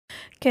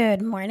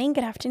Good morning,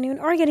 good afternoon,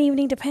 or good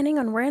evening, depending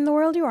on where in the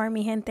world you are,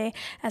 mi gente.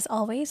 As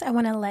always, I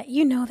want to let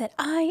you know that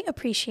I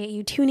appreciate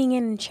you tuning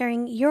in and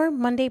sharing your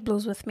Monday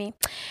blues with me.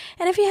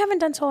 And if you haven't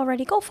done so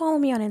already, go follow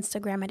me on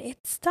Instagram at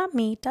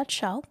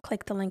its.me.show.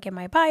 Click the link in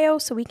my bio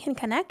so we can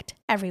connect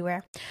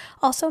everywhere.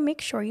 Also, make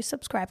sure you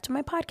subscribe to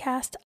my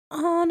podcast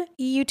on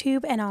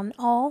YouTube and on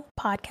all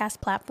podcast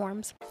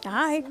platforms. All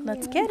right,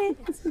 let's get it.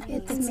 It's me.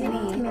 It's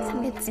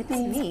me. It's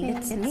me.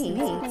 It's me.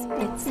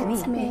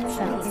 It's me.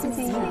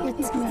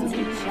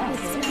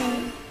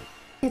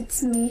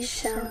 It's me,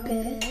 Shell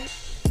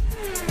Bitch.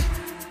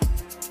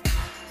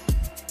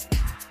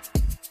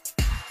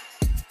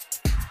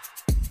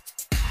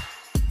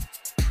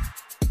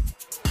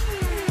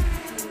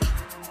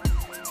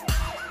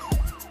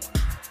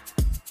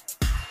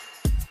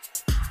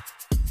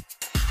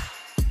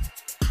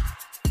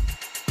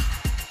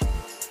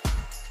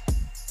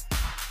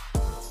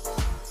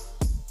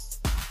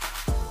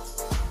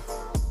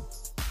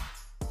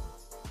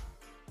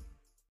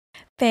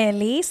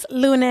 Feliz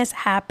lunes,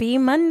 happy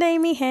Monday,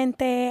 mi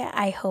gente.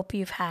 I hope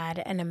you've had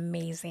an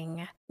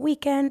amazing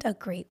weekend, a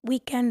great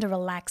weekend, a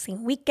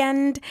relaxing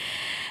weekend.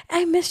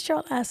 I missed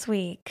y'all last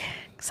week,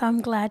 so I'm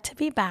glad to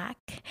be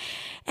back.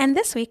 And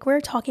this week we're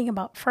talking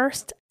about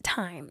first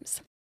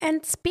times.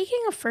 And speaking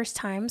of first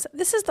times,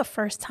 this is the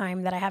first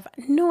time that I have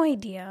no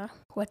idea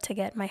what to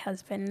get my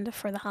husband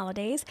for the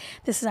holidays.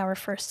 This is our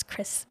first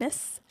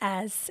Christmas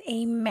as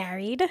a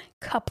married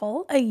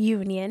couple, a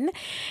union.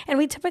 And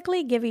we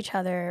typically give each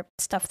other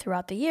stuff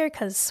throughout the year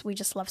because we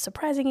just love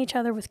surprising each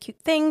other with cute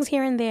things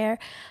here and there.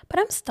 But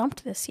I'm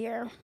stumped this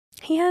year.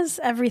 He has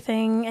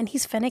everything and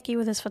he's finicky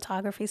with his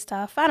photography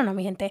stuff. I don't know,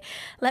 mi gente.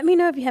 Let me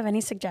know if you have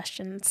any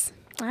suggestions.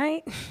 All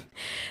right.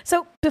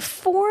 So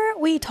before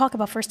we talk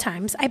about first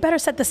times, I better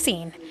set the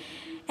scene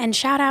and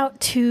shout out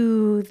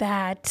to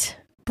that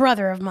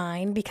brother of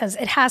mine because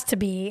it has to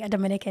be a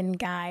Dominican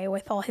guy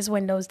with all his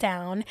windows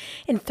down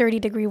in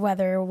 30-degree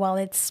weather while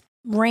it's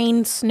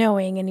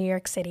snowing in New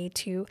York City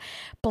to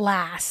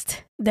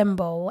blast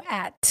Dembow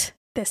at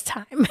this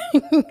time.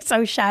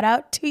 So shout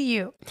out to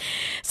you.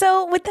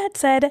 So with that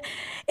said,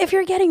 if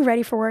you're getting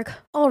ready for work,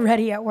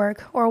 already at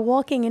work, or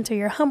walking into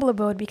your humble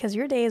abode because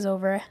your day is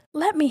over,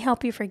 let me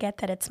help you forget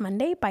that it's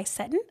Monday by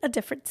setting a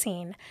different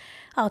scene.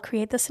 I'll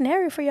create the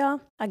scenario for y'all.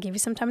 I'll give you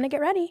some time to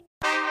get ready.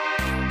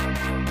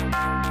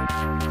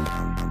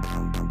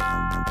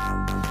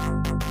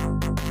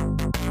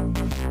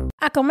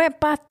 A comer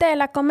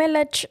pastel, a comer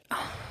leche.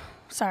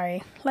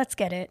 Sorry, let's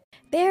get it.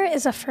 There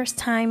is a first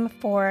time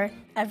for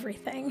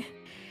everything.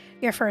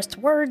 Your first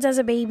words as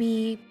a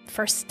baby,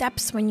 first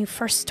steps when you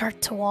first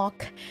start to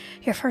walk,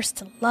 your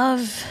first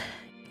love.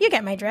 You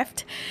get my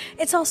drift.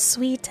 It's all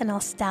sweet and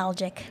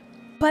nostalgic.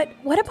 But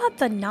what about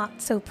the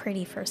not so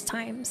pretty first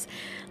times?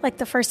 Like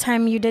the first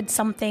time you did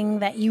something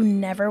that you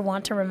never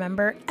want to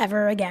remember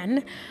ever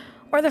again?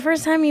 Or the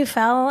first time you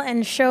fell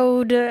and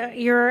showed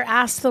your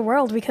ass to the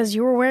world because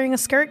you were wearing a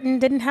skirt and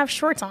didn't have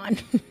shorts on?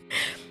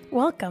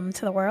 Welcome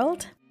to the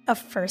world of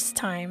first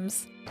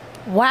times.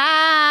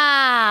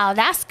 Wow,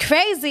 that's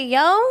crazy,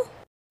 yo.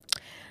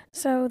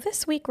 So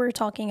this week we're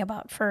talking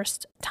about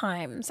first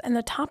times, and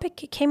the topic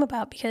came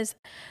about because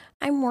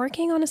I'm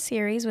working on a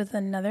series with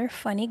another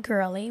funny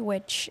girly,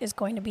 which is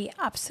going to be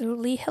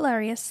absolutely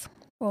hilarious.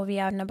 We'll be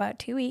out in about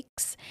 2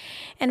 weeks,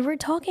 and we're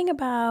talking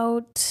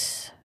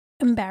about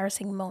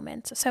embarrassing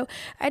moments. So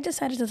I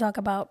decided to talk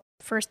about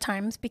first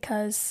times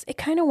because it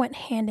kind of went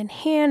hand in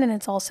hand, and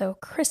it's also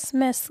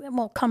Christmas,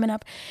 well, coming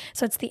up.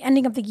 So it's the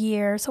ending of the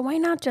year. So why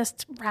not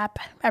just wrap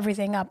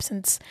everything up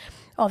since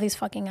all these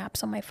fucking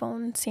apps on my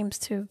phone seems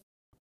to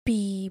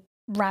be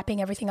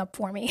wrapping everything up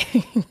for me.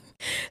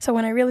 So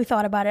when I really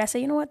thought about it, I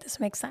said, you know what, this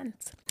makes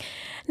sense.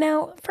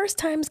 Now, first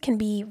times can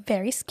be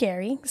very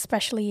scary,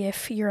 especially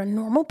if you're a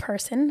normal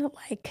person,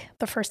 like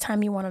the first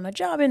time you went on a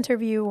job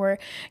interview or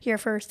your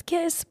first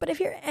kiss. But if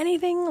you're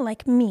anything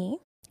like me,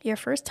 your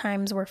first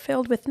times were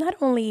filled with not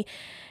only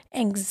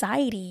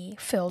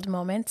anxiety-filled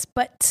moments,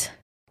 but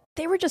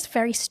they were just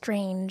very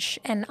strange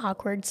and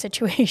awkward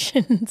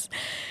situations.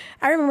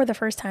 I remember the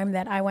first time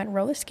that I went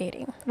roller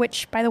skating,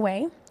 which, by the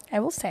way, I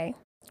will say,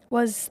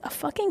 was a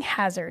fucking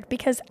hazard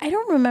because I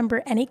don't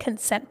remember any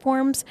consent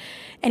forms,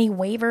 any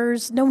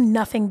waivers,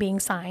 nothing being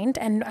signed.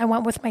 And I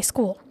went with my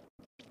school.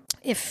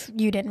 If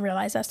you didn't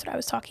realize, that's what I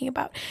was talking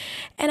about.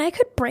 And I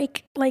could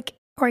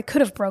I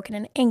could have broken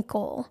an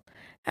ankle.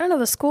 I don't know,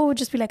 the school would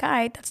just be like, all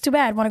right, that's too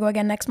bad. Want to go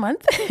again next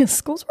month?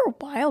 Schools were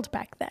wild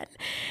back then.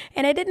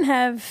 And I didn't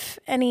have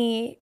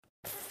any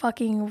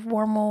fucking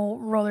formal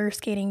roller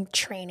skating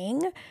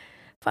training.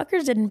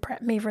 Fuckers didn't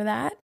prep me for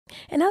that.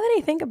 And now that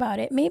I think about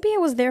it, maybe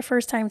it was their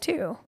first time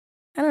too.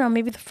 I don't know,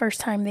 maybe the first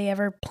time they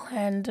ever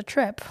planned a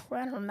trip.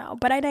 I don't know,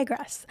 but I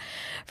digress.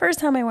 First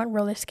time I went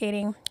roller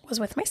skating was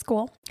with my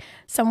school,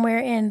 somewhere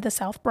in the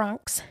South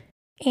Bronx.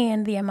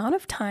 And the amount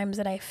of times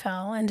that I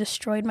fell and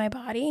destroyed my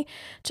body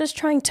just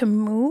trying to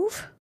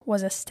move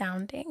was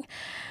astounding.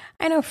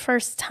 I know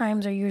first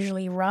times are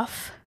usually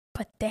rough,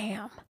 but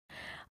damn.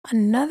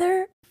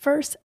 Another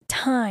first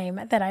time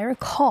that I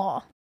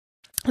recall,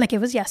 like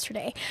it was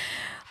yesterday,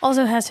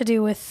 also has to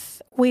do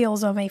with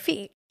wheels on my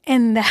feet.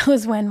 And that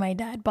was when my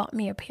dad bought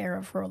me a pair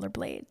of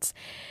rollerblades.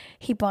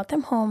 He brought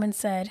them home and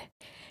said,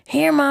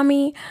 "Here,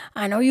 mommy,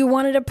 I know you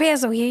wanted a pair,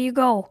 so here you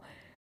go."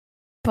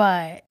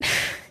 But,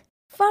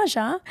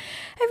 Faja,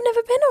 I've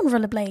never been on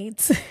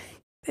rollerblades.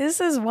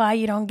 This is why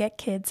you don't get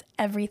kids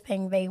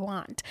everything they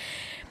want.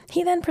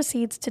 He then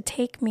proceeds to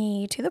take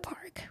me to the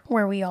park,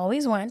 where we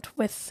always went,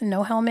 with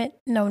no helmet,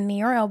 no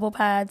knee or elbow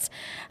pads.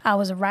 I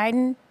was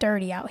riding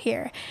dirty out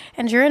here.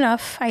 And sure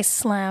enough, I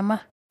slam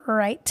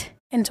right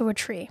into a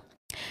tree,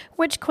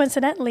 which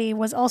coincidentally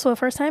was also a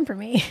first time for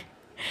me.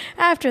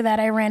 After that,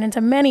 I ran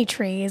into many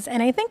trees,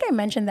 and I think I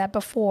mentioned that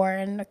before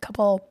in a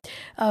couple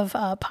of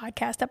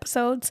podcast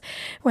episodes.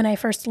 When I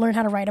first learned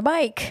how to ride a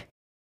bike,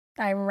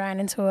 I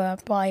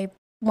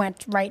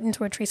went right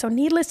into a tree. So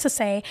needless to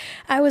say,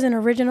 I was an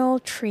original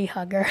tree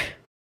hugger,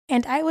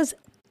 and I was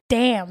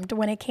damned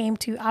when it came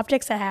to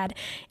objects that had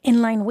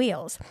inline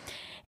wheels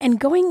and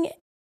going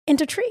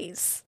into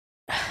trees.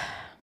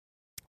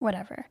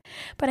 Whatever.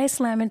 But I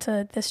slam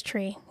into this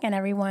tree, and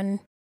everyone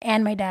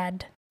and my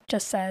dad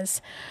just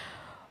says,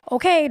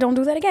 "Okay, don't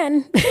do that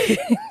again."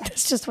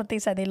 That's just what they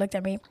said. They looked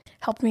at me,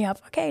 helped me up.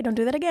 "Okay, don't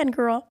do that again,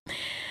 girl."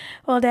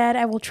 Well, Dad,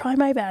 I will try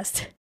my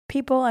best.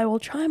 People, I will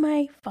try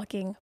my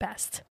fucking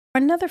best.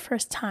 Another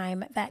first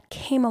time that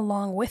came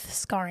along with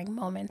scarring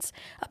moments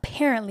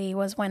apparently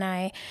was when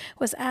I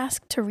was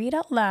asked to read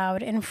out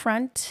loud in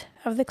front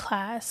of the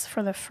class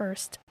for the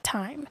first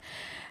time.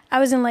 I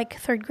was in like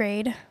 3rd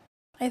grade,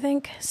 I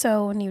think.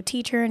 So new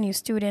teacher, new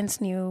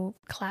students, new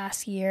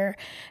class year,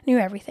 new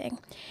everything.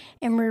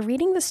 And we're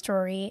reading the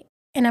story,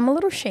 and I'm a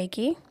little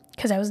shaky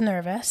because I was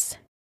nervous.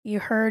 You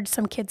heard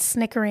some kids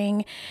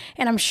snickering,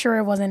 and I'm sure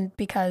it wasn't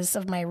because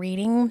of my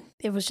reading.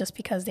 It was just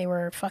because they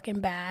were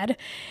fucking bad.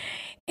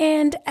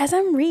 And as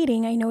I'm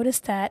reading, I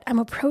noticed that I'm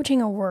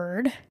approaching a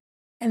word,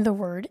 and the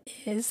word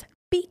is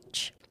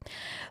beach.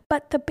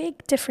 But the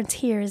big difference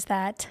here is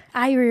that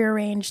I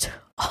rearranged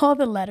all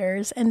the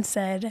letters and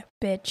said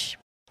bitch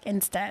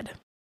instead.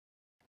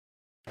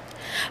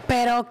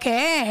 ¿Pero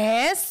qué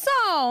es eso?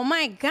 Oh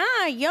my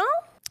God, yo.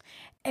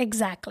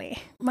 Exactly.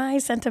 My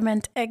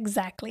sentiment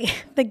exactly.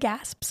 The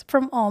gasps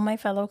from all my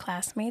fellow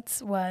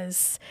classmates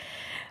was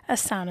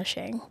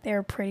astonishing. They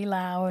were pretty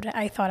loud.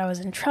 I thought I was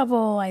in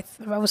trouble. I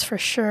was for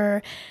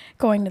sure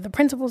going to the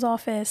principal's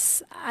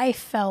office. I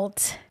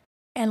felt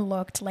and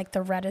looked like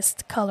the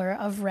reddest color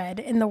of red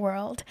in the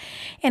world.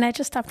 And I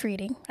just stopped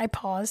reading. I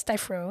paused. I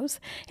froze.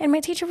 And my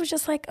teacher was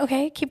just like,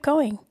 "Okay, keep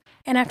going."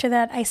 And after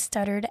that, I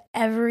stuttered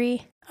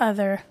every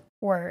other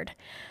word.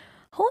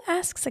 Who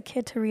asks a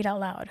kid to read out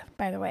loud,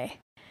 by the way?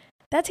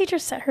 That teacher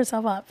set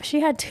herself up.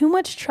 She had too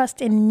much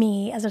trust in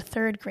me as a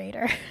 3rd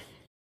grader.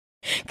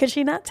 Could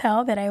she not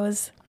tell that I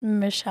was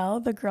Michelle,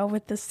 the girl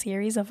with the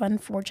series of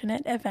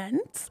unfortunate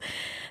events?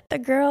 The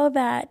girl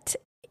that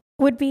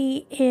would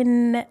be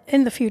in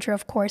the future,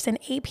 of course, in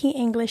AP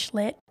English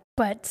Lit,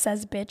 but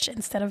says bitch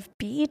instead of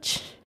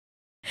beach?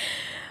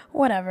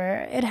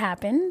 Whatever, it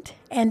happened.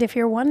 And if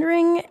you're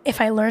wondering if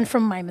I learned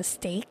from my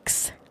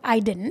mistakes, I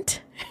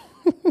didn't.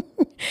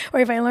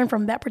 Or if I learned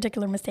from that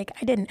particular mistake,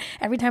 I didn't.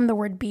 Every time the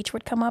word beach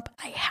would come up,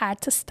 I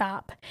had to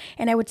stop,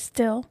 and I would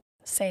still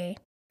say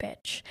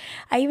bitch.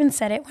 I even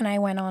said it when I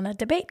went on a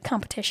debate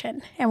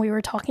competition and we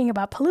were talking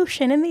about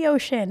pollution in the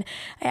ocean.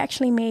 I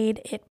actually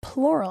made it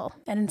plural,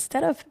 and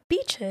instead of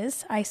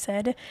beaches, I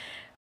said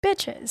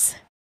bitches.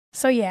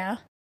 So yeah,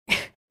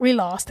 we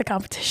lost the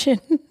competition.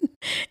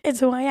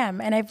 It's who I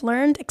am, and I've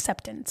learned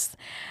acceptance.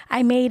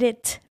 I made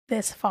it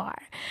this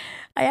far.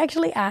 I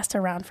actually asked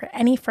around for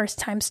any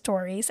first-time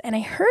stories, and I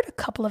heard a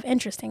couple of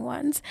interesting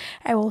ones.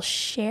 I will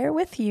share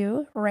with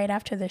you right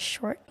after this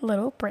short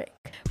little break.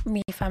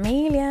 Mi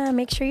familia,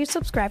 make sure you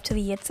subscribe to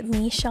the It's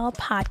Michelle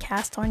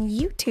podcast on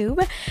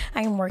YouTube.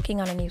 I'm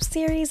working on a new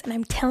series, and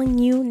I'm telling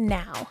you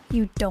now,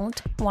 you don't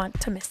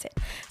want to miss it.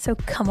 So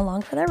come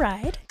along for the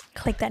ride.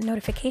 Click that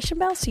notification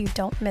bell so you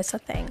don't miss a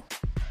thing.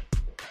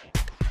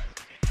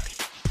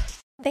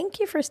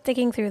 Thank you for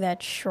sticking through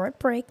that short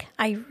break.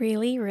 I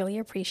really, really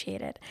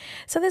appreciate it.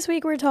 So this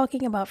week we're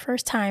talking about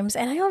first times,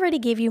 and I already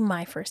gave you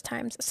my first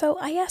times. So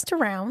I asked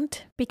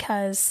around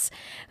because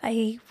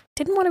I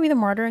didn't want to be the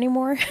martyr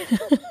anymore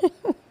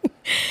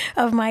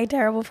of my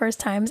terrible first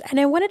times, and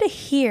I wanted to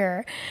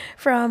hear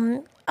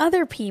from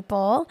other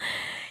people,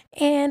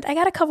 and I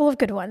got a couple of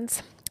good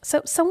ones.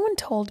 So someone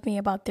told me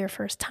about their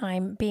first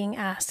time being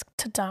asked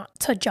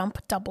to jump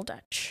double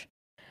dutch.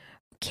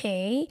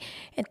 Okay,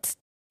 it's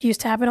used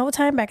to happen all the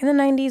time back in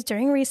the 90s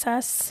during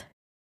recess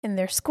in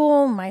their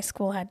school. My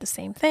school had the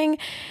same thing.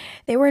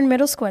 They were in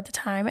middle school at the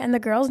time, and the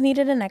girls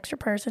needed an extra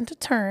person to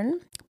turn,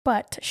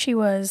 but she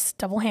was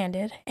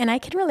double-handed. And I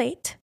can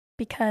relate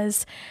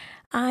because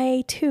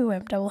I too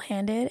am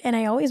double-handed, and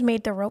I always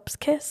made the ropes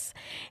kiss,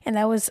 and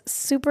that was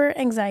super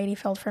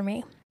anxiety-filled for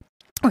me.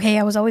 Okay,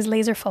 I was always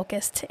laser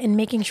focused in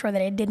making sure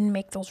that I didn't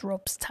make those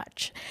ropes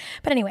touch.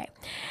 But anyway,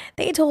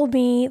 they told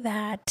me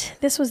that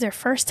this was their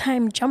first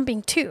time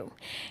jumping too.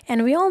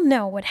 And we all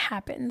know what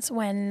happens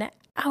when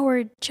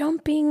our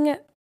jumping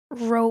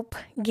rope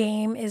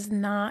game is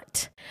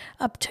not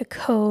up to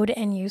code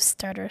and you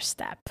stutter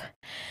step.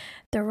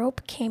 The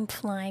rope came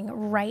flying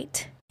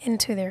right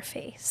into their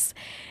face.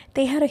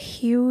 They had a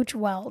huge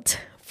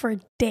welt for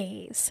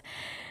days.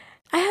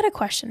 I had a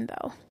question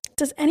though.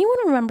 Does anyone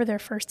remember their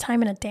first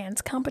time in a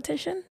dance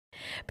competition?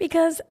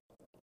 Because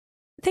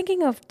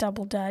thinking of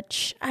Double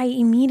Dutch, I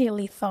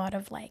immediately thought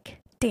of like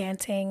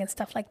dancing and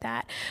stuff like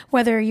that.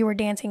 Whether you were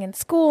dancing in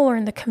school or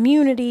in the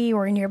community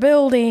or in your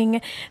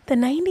building, the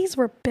 90s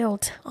were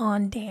built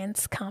on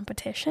dance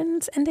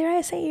competitions, and dare I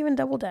say even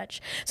Double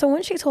Dutch. So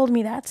when she told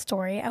me that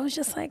story, I was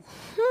just like,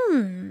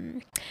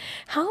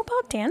 how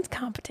about dance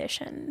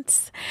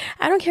competitions?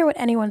 I don't care what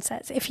anyone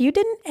says. If you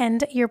didn't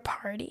end your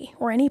party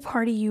or any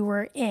party you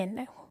were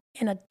in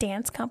a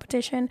dance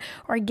competition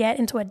or get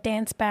into a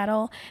dance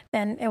battle,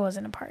 then it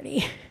wasn't a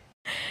party.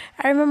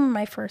 I remember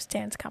my first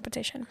dance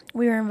competition.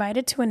 We were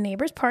invited to a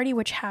neighbor's party,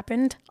 which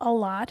happened a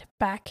lot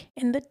back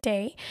in the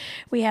day.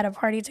 We had a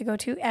party to go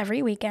to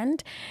every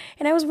weekend,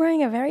 and I was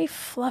wearing a very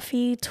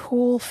fluffy,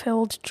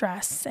 tulle-filled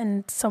dress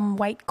and some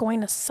white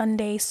going to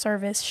Sunday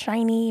service,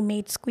 shiny,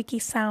 made squeaky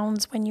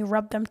sounds when you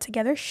rub them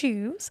together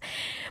shoes.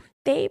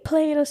 They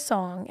played a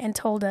song and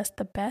told us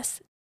the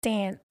best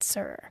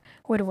dancer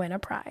would win a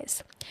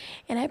prize.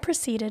 And I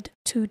proceeded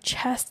to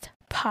chest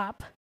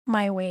pop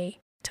my way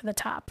to the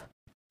top.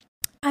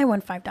 I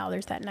won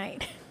 $5 that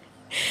night.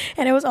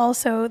 And it was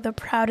also the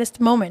proudest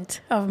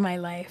moment of my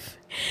life.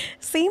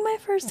 See, my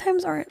first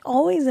times aren't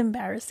always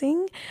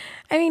embarrassing.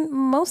 I mean,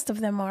 most of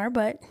them are,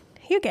 but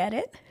you get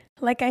it.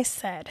 Like I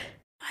said,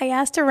 I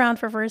asked around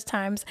for first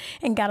times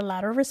and got a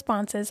lot of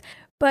responses,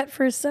 but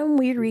for some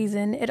weird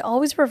reason, it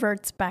always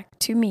reverts back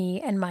to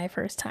me and my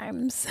first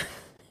times.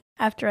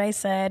 After I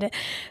said,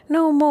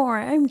 no more,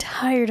 I'm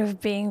tired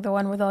of being the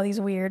one with all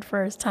these weird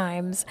first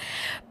times.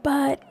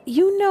 But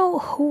you know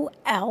who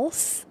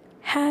else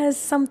has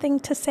something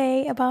to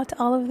say about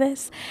all of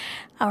this?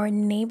 Our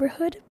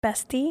neighborhood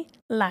bestie,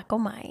 La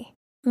Comay.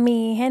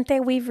 Mi gente,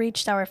 we've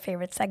reached our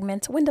favorite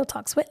segment, Window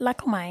Talks with La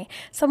Comay.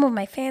 Some of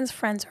my fans,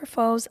 friends, or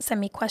foes send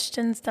me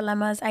questions,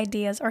 dilemmas,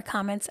 ideas, or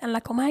comments, and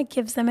La Comay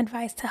gives them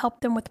advice to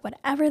help them with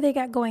whatever they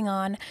got going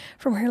on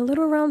from her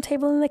little round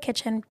table in the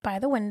kitchen by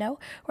the window,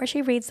 where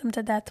she reads them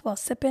to death while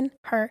sipping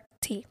her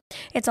tea.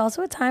 It's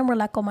also a time where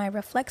La Comay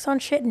reflects on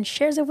shit and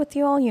shares it with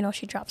you all. You know,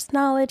 she drops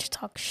knowledge,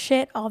 talks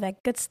shit, all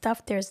that good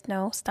stuff. There's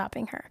no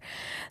stopping her.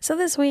 So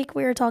this week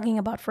we are talking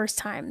about first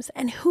times,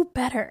 and who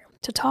better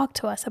to talk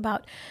to us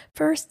about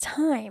first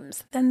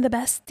times than the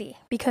bestie?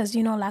 Because,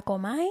 you know, La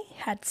Comay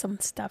had some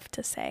stuff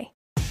to say.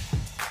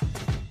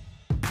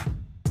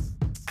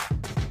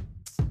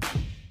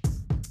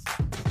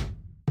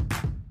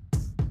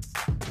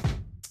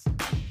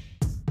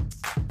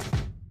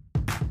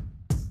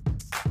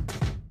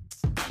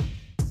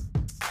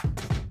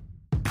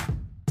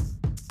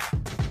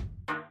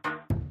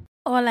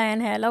 Hola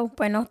and hello,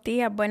 buenos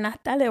días, buenas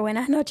tardes,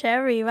 buenas noches,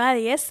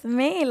 everybody. It's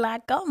me, La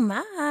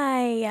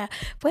Comay.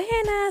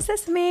 Buenas,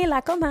 it's me,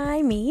 La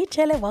Comay. Mi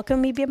chile, welcome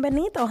me,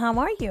 bienvenido. How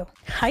are you?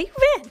 How you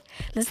been?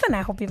 Listen,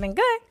 I hope you've been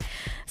good.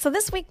 So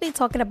this week we're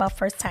talking about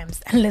first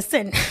times. And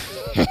listen,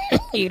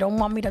 you don't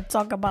want me to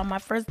talk about my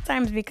first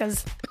times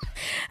because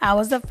I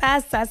was a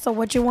fast ass, so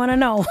what you want to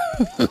know?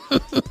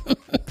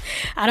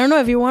 I don't know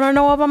if you want to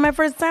know about my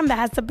first time. That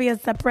has to be a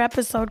separate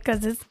episode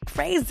because it's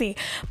crazy.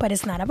 But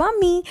it's not about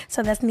me,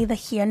 so that's neither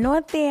here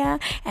nor there.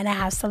 And I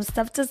have some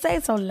stuff to say,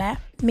 so let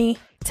me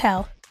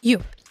tell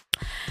you.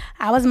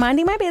 I was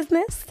minding my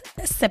business,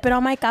 sipping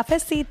on my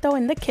cafecito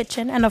in the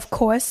kitchen, and of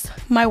course,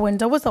 my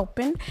window was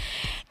open.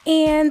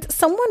 And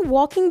someone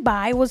walking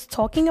by was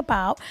talking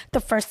about the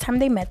first time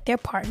they met their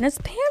partner's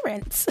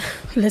parents.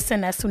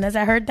 Listen, as soon as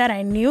I heard that,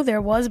 I knew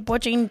there was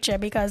bochinche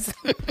because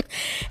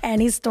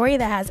any story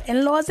that has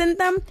in-laws in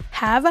them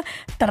have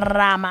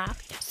drama.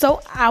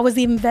 So I was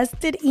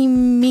invested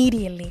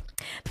immediately.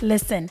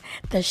 Listen,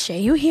 the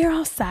shit you hear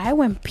outside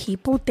when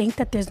people think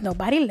that there's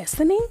nobody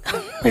listening,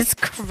 it's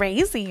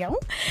crazy, yo.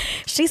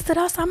 She stood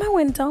outside my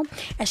window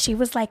and she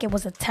was like, it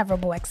was a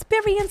terrible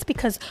experience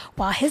because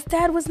while his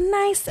dad was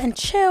nice and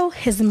chill,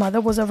 his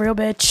mother was a real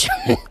bitch.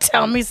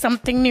 Tell me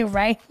something new,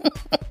 right?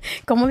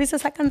 Como dice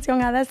esa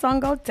canción, how that song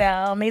go?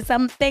 Tell me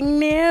something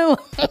new.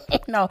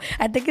 No,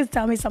 I think it's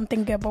tell me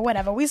something good, but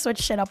whatever. We switch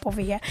shit up over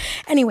here.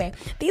 Anyway,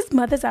 these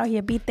mothers out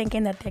here be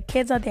thinking that their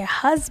kids are their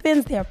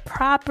husbands, their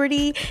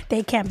property.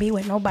 They can't be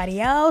with nobody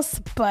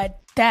else, but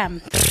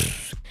damn.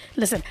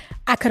 Listen,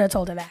 I could have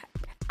told her that.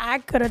 I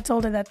could have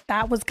told her that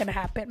that was going to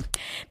happen.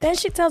 Then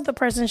she tells the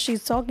person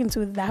she's talking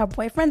to that her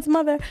boyfriend's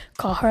mother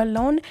called her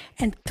alone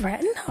and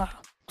threatened her.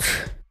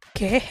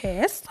 ¿Qué es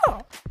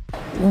eso?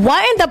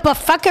 What in the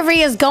befuckery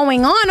is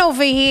going on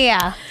over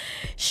here?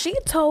 She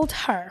told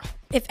her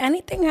if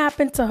anything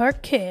happened to her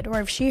kid or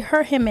if she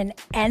hurt him in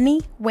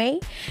any way,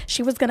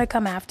 she was going to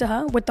come after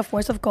her with the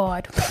force of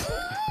God.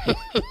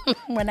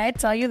 When I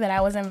tell you that I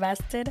was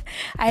invested,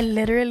 I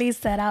literally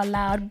said out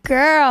loud,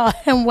 girl,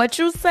 and what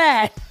you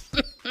said?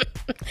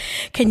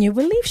 Can you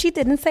believe she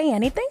didn't say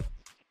anything?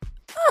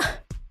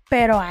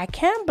 Pero I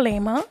can't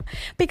blame her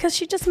because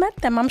she just met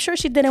them. I'm sure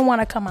she didn't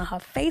want to come on her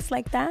face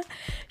like that.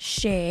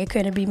 Shit, it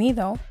couldn't be me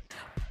though.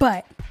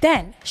 But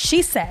then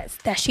she says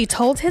that she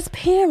told his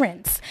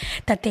parents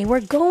that they were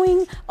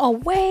going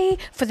away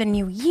for the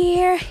new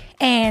year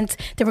and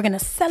they were going to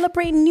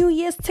celebrate New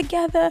Year's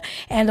together.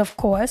 And of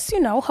course,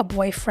 her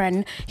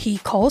boyfriend, he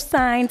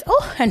co-signed.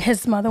 Oh, and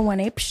his mother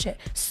went ape shit,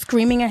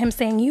 screaming at him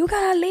saying, "You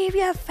gotta leave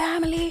your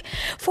family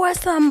for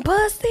some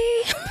pussy."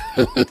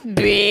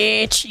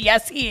 Bitch,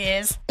 yes he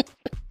is.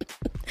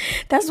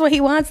 That's what he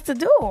wants to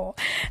do.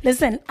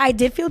 Listen, I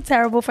did feel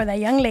terrible for that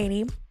young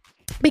lady,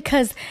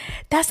 because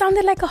that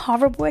sounded like a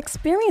horrible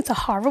experience, a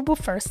horrible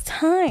first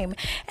time.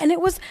 And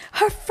it was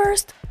her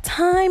first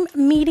time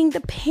meeting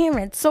the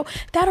parents. So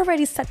that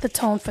already set the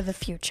tone for the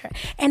future.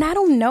 And I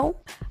don't know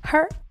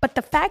her, but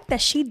the fact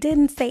that she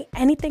didn't say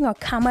anything or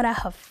comment at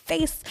her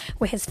face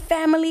with his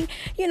family,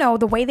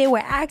 the way they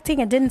were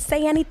acting and didn't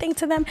say anything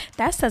to them,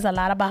 that says a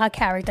lot about her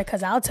character.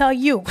 Because I'll tell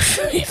you,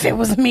 if it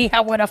was me, I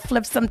would have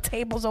flipped some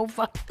tables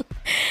over.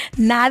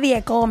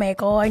 Nadie come,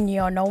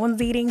 coño. No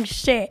one's eating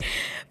shit.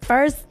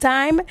 First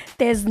time,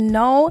 there's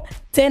no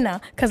dinner.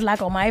 Because La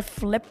Comay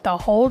flipped the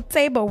whole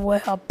table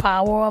with her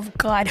power of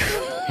God.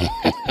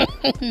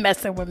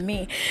 Messing with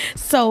me.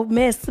 So,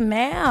 Miss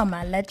Ma'am,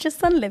 let your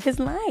son live his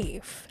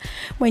life.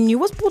 When you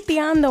was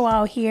puteando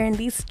out here in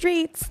these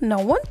streets, no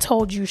one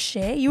told you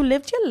shit. You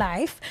lived your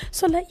life.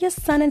 So let your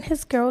son and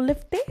his girl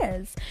live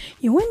theirs.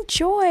 You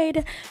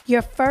enjoyed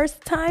your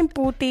first time,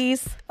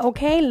 putis.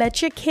 Okay?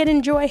 Let your kid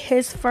enjoy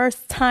his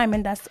first time.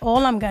 And that's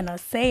all I'm gonna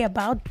say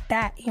about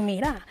that. Y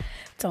mira,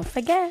 don't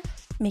forget,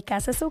 mi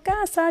casa su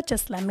casa.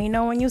 Just let me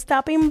know when you're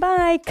stopping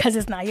by, because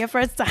it's not your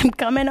first time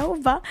coming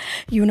over.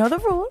 You know the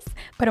rules,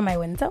 but my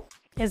window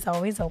is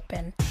always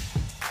open.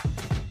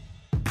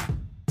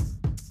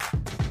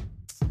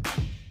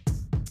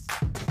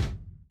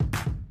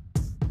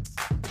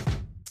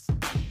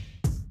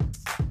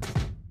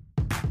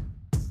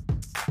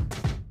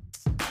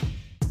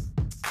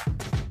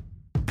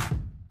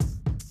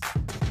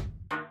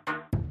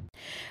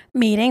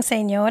 Miren,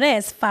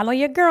 señores, follow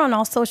your girl on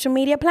all social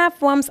media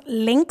platforms.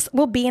 Links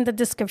will be in the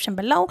description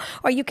below,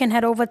 or you can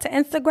head over to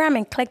Instagram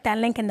and click that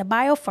link in the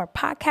bio for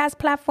podcast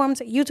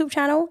platforms, YouTube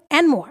channel,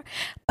 and more.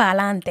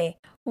 Pa'lante.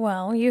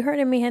 Well, you heard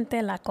it, mi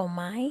gente. La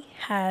Comay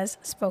has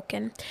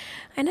spoken.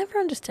 I never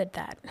understood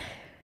that.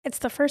 It's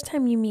the first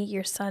time you meet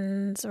your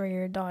son's or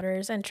your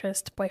daughter's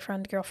interest,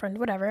 boyfriend, girlfriend,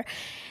 whatever,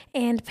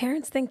 and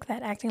parents think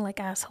that acting like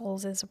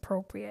assholes is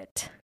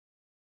appropriate.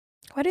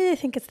 Why do they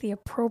think it's the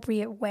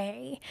appropriate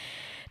way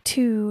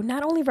to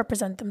not only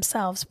represent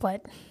themselves,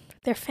 but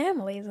their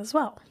families as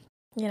well?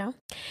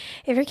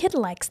 If your kid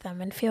likes them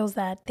and feels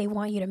that they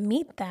want you to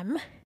meet them,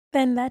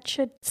 then that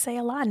should say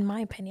a lot, in my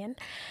opinion.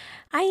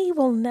 I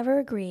will never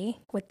agree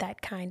with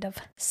that kind of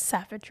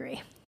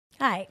savagery.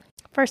 All right,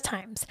 first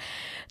times.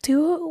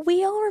 Do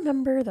we all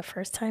remember the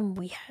first time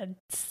we had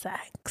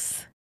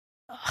sex?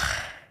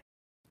 Ugh.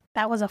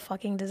 That was a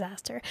fucking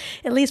disaster.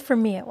 At least for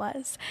me it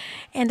was.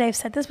 And I've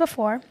said this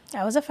before.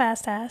 I was a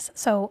fast ass,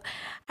 so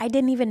I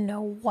didn't even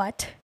know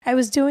what I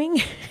was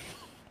doing.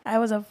 I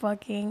was a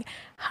fucking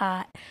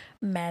hot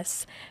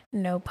mess.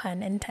 No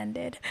pun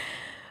intended.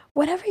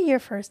 Whatever your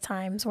first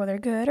times, whether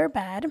good or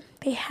bad,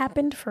 they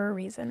happened for a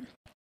reason.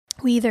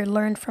 We either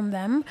learned from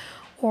them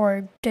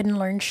or didn't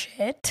learn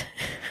shit.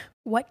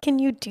 What can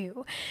you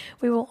do?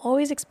 We will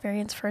always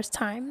experience first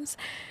times.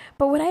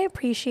 But what I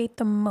appreciate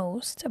the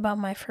most about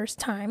my first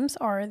times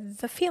are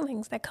the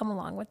feelings that come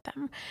along with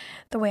them.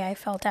 The way I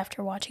felt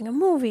after watching a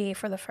movie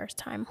for the first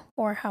time,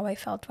 or how I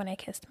felt when I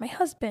kissed my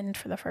husband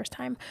for the first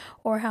time,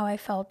 or how I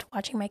felt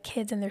watching my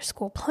kids in their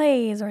school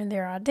plays or in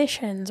their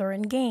auditions or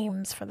in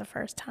games for the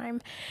first time.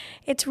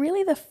 It's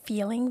really the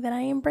feeling that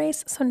I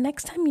embrace. So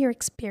next time you're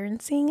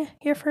experiencing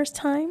your first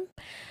time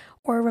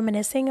or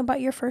reminiscing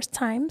about your first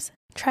times,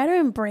 try to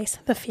embrace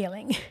the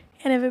feeling.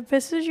 And if it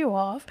pisses you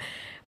off,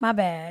 my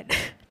bad.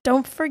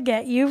 Don't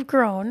forget you've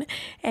grown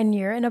and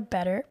you're in a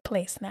better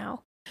place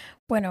now.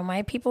 Bueno,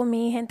 my people,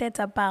 mi gente, it's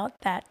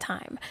about that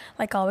time.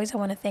 Like always, I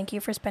want to thank you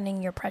for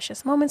spending your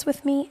precious moments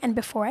with me. And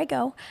before I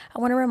go, I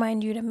want to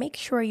remind you to make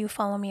sure you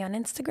follow me on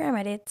Instagram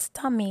at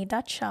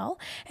itstommy.shell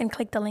and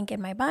click the link in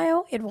my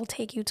bio. It will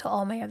take you to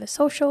all my other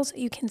socials.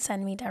 You can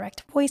send me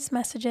direct voice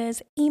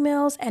messages,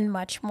 emails, and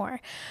much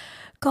more.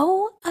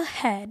 Go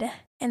ahead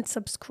and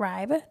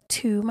subscribe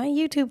to my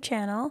YouTube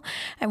channel.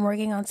 I'm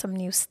working on some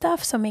new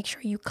stuff, so make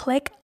sure you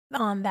click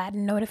on that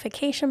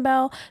notification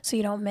bell so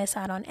you don't miss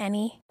out on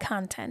any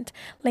content.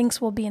 Links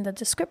will be in the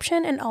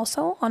description and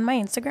also on my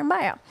Instagram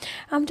bio.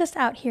 I'm just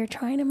out here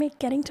trying to make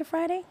getting to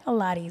Friday a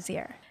lot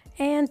easier.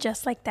 And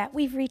just like that,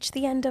 we've reached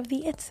the end of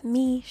the It's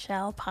Me,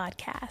 Shell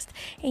podcast.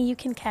 And you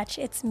can catch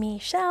It's Me,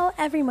 Shell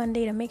every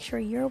Monday to make sure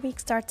your week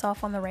starts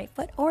off on the right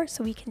foot, or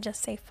so we can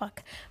just say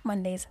fuck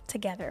Mondays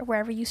together,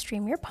 wherever you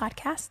stream your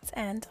podcasts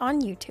and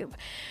on YouTube.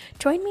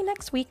 Join me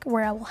next week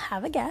where I will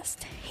have a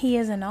guest. He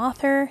is an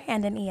author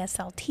and an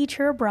ESL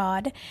teacher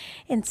abroad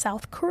in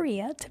South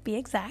Korea, to be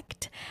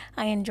exact.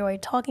 I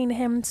enjoyed talking to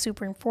him,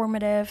 super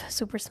informative,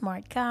 super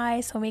smart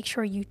guy, so make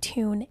sure you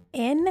tune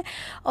in.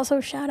 Also,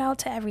 shout out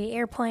to every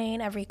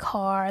airplane, every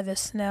car, the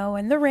snow,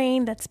 and the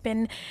rain that's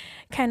been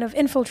kind of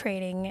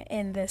infiltrating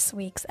in this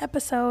week's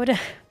episode.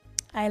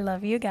 I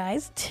love you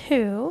guys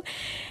too.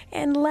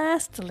 And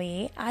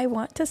lastly, I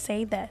want to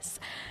say this.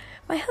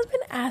 My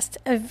husband asked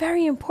a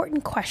very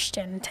important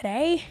question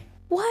today.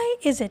 Why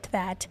is it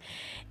that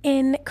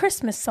in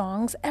Christmas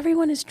songs,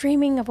 everyone is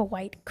dreaming of a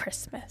white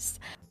Christmas?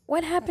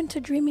 What happened to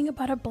dreaming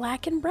about a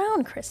black and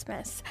brown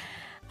Christmas?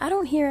 I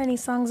don't hear any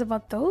songs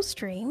about those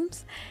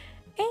dreams.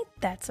 Ain't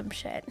that some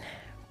shit?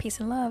 Peace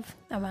and love.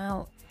 I'm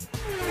out.